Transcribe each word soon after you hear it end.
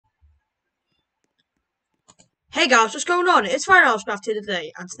Hey guys, what's going on? It's Craft here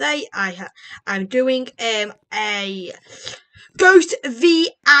today, and today I'm doing a Ghost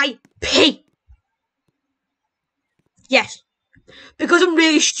VIP. Yes, because I'm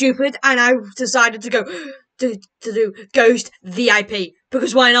really stupid, and I decided to go to do Ghost VIP.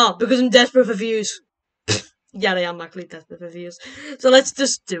 Because why not? Because I'm desperate for views. Yeah, I am actually desperate for views. So let's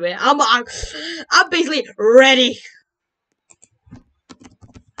just do it. I'm basically ready.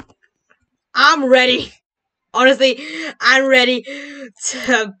 I'm ready. Honestly, I'm ready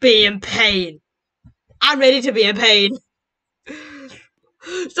to be in pain. I'm ready to be in pain.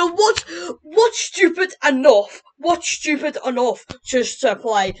 So what's stupid enough? What's stupid enough just to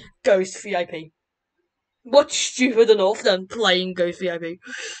play Ghost VIP? What's stupid enough than playing Ghost VIP?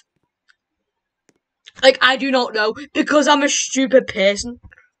 Like, I do not know, because I'm a stupid person.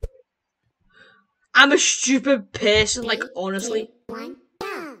 I'm a stupid person, like, honestly.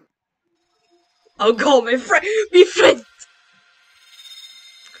 Oh god, my friend!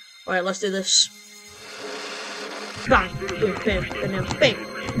 Alright, let's do this. Bang! Boom, bam, bam, bam, bam,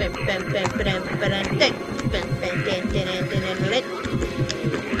 bam, bam, bam, bam, bam.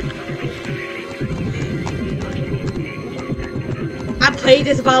 I played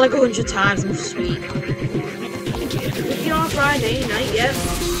this about like 100 times, I'm sweet. If you're on Friday night, yeah.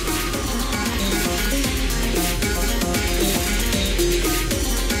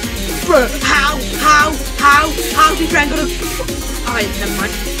 Bro, how's your friend gonna... Alright, never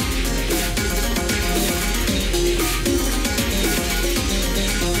mind.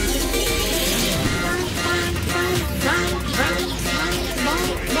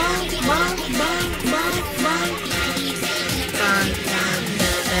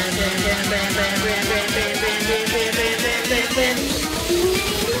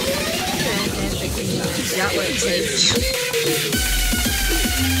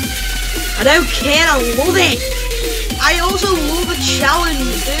 I don't care, I love it! I also love a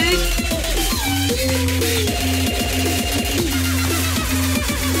challenge, dude!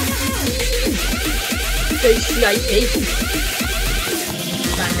 Ghost VIP.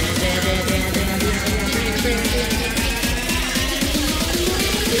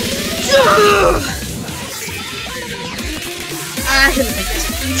 I shouldn't think this.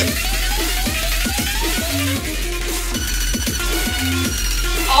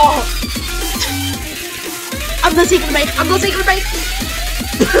 Oh! I'm not taking a break. I'm not taking a break.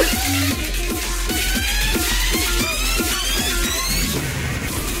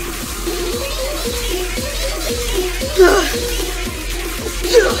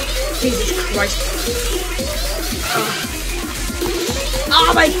 Jesus Christ.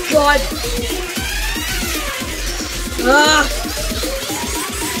 Oh my god.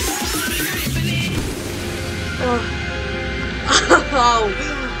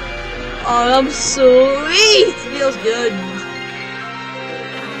 Oh, I'm sweet! Feels good.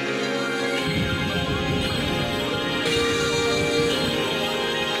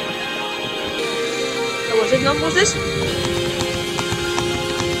 Oh, what's this? What's this?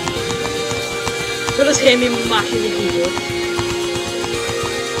 So just hear me mashing the keyboard.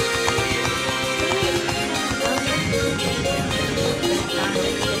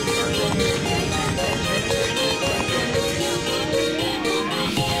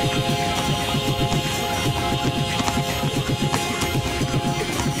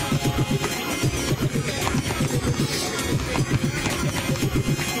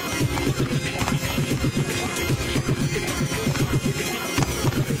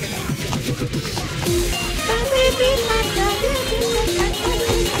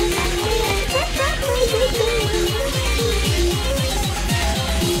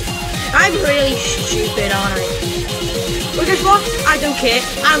 I'm really stupid, aren't I? But guess what? I don't care.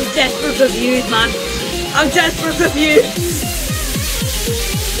 I'm desperate for views, man. I'm desperate for views.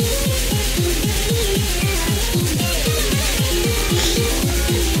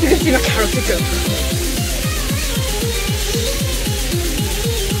 You can see my character go.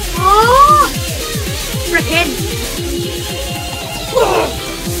 Oh! Frickin'. Oh!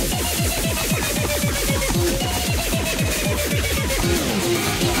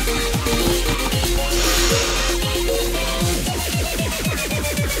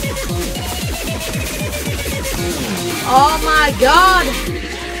 Oh my god!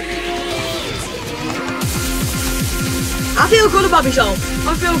 I feel good about myself.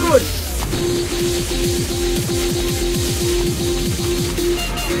 I feel good.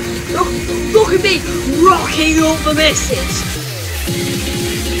 Look at me rocking up the missus.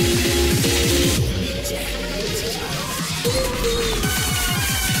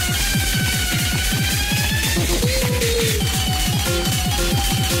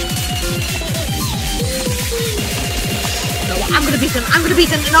 I'm gonna beat him. I'm gonna beat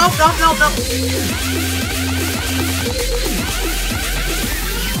him. No, no, no, no.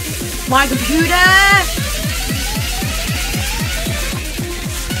 My computer.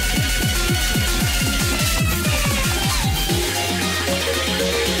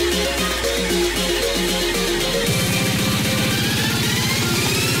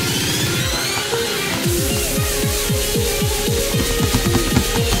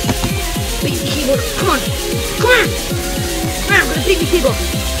 Beat the keyboard. Come on. Come on. Come on, I'm gonna beat the keyboard.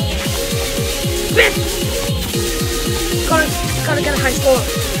 Bit. Gotta get a high score.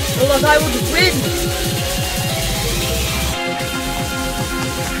 Otherwise I would win.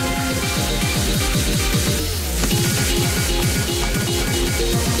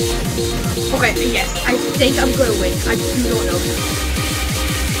 Okay, yes, I think I'm gonna win. I do not know.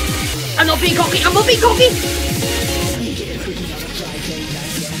 I'm not being cocky. I'm not being cocky.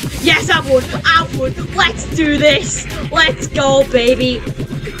 Yes, I would. I would. Let's do this. Let's go, baby.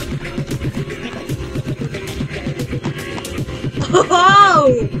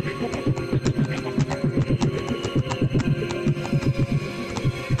 Oh!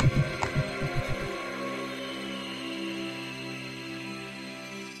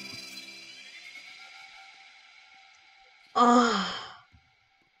 Oh.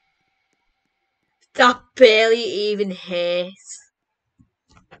 That barely even hits.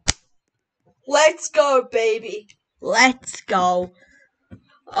 Let's go, baby. Let's go.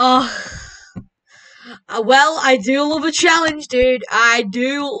 Oh. Well, I do love a challenge, dude. I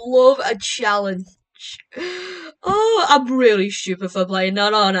do love a challenge. Oh, I'm really stupid for playing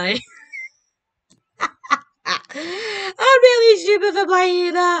that, aren't I? I'm really stupid for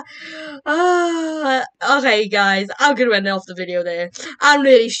playing that. Okay, guys, I'm gonna end off the video there. I'm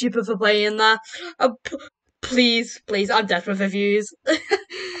really stupid for playing that. Please, I'm desperate for views.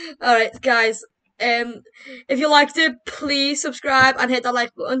 Alright, guys. If you liked it, please subscribe and hit that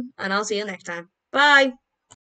like button, and I'll see you next time. Bye.